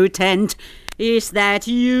impotent, is that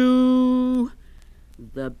you?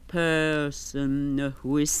 The person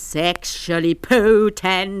who is sexually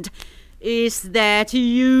potent, is that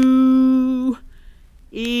you?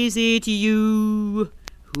 Is it you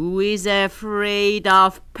who is afraid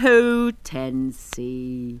of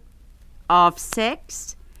potency? Of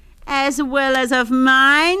sex as well as of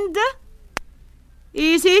mind?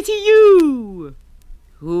 Is it you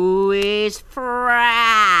who is frightened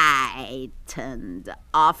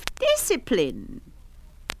of discipline,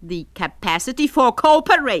 the capacity for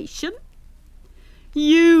cooperation?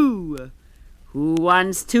 You who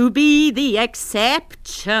wants to be the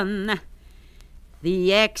exception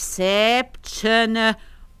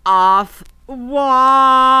of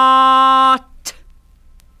what?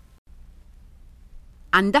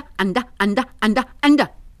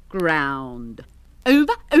 Underground.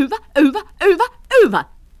 Over,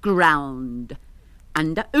 ground.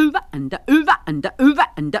 Under, over,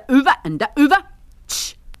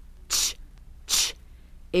 ch,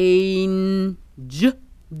 in, j,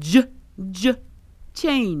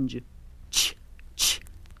 change. Ch,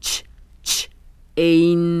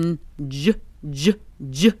 in, j,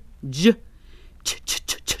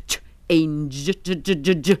 in,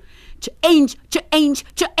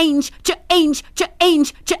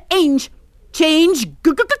 change,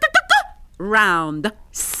 round,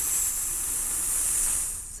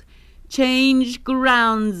 change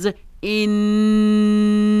grounds in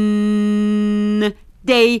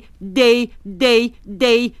day,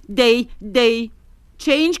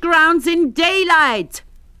 change grounds in daylight,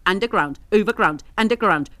 underground, overground,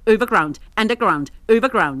 underground, overground, underground,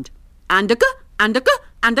 overground, underground,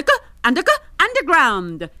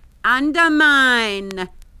 undermine,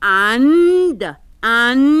 undermine,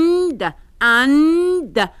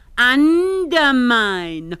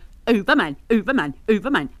 overman, undermine,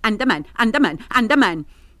 undermine,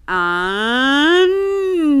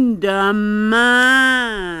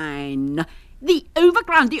 the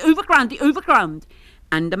overground, undermine the overground,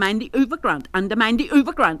 undermine the overground,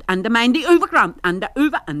 undermine the overground, under,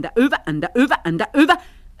 over,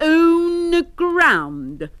 own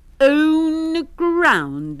ground,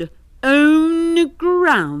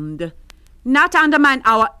 not undermine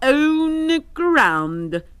our own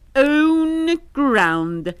ground,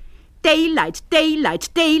 daylight.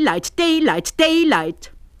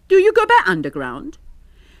 Do you go by underground?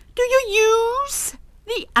 Do you use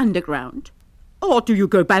the underground? Or do you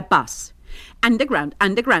go by bus? Underground,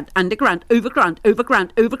 overground, under,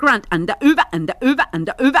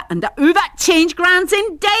 over, change grounds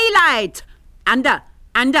in daylight, under,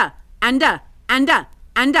 undermine,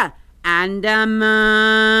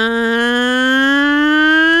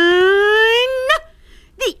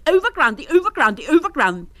 the overground,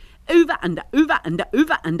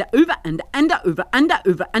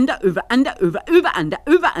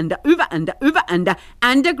 over, under,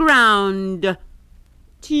 underground,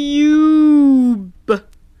 tube,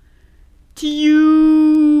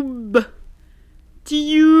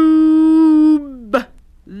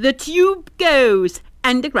 the tube goes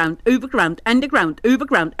underground, overground,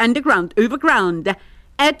 overground.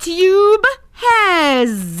 A tube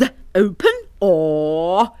has open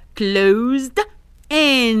or closed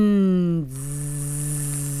ends.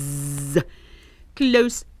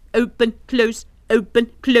 Close, open, close,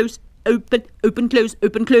 open, close, open,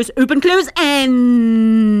 close,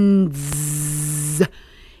 ends.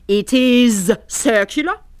 It is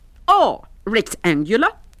circular or rectangular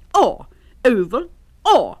or oval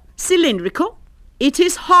or cylindrical. It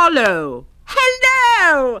is hollow.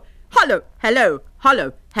 Hello! Hollow.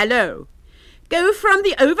 Go from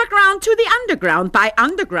the overground to the underground, by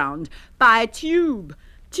tube,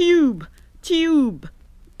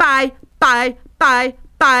 by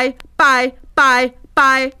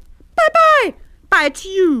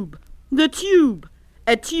tube. The tube.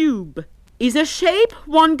 A tube is a shape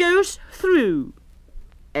one goes through.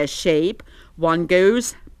 A shape one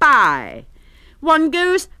goes by. One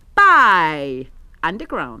goes by,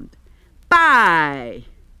 underground, by,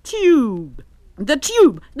 tube, the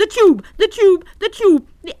tube, the tube, the tube, the tube,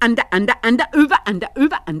 the under, over,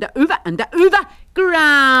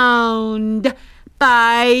 ground,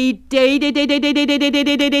 by, day,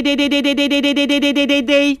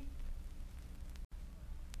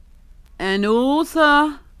 an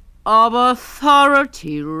author of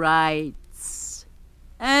authority writes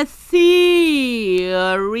a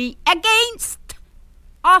theory against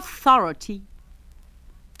authority.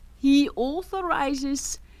 He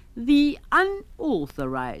authorizes the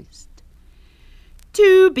unauthorized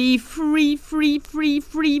to be free.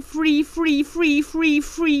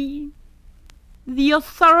 The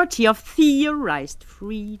authority of theorized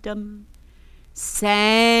freedom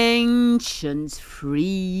sanctions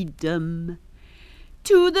freedom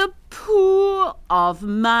to the poor of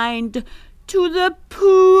mind, to the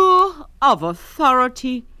poor of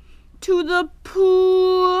authority, to the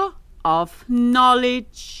poor of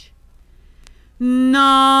knowledge.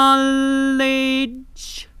 Knowledge,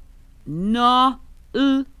 knowledge,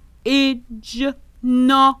 knowledge,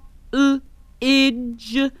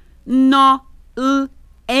 knowledge,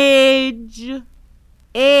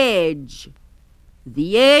 edge,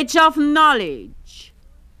 the edge of knowledge.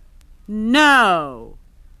 No,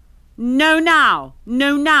 no now,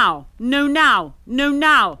 no now, no now, no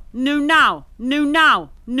now, no now, no now,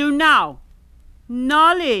 no now.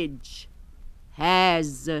 Knowledge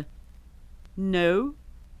has no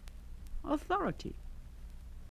authority.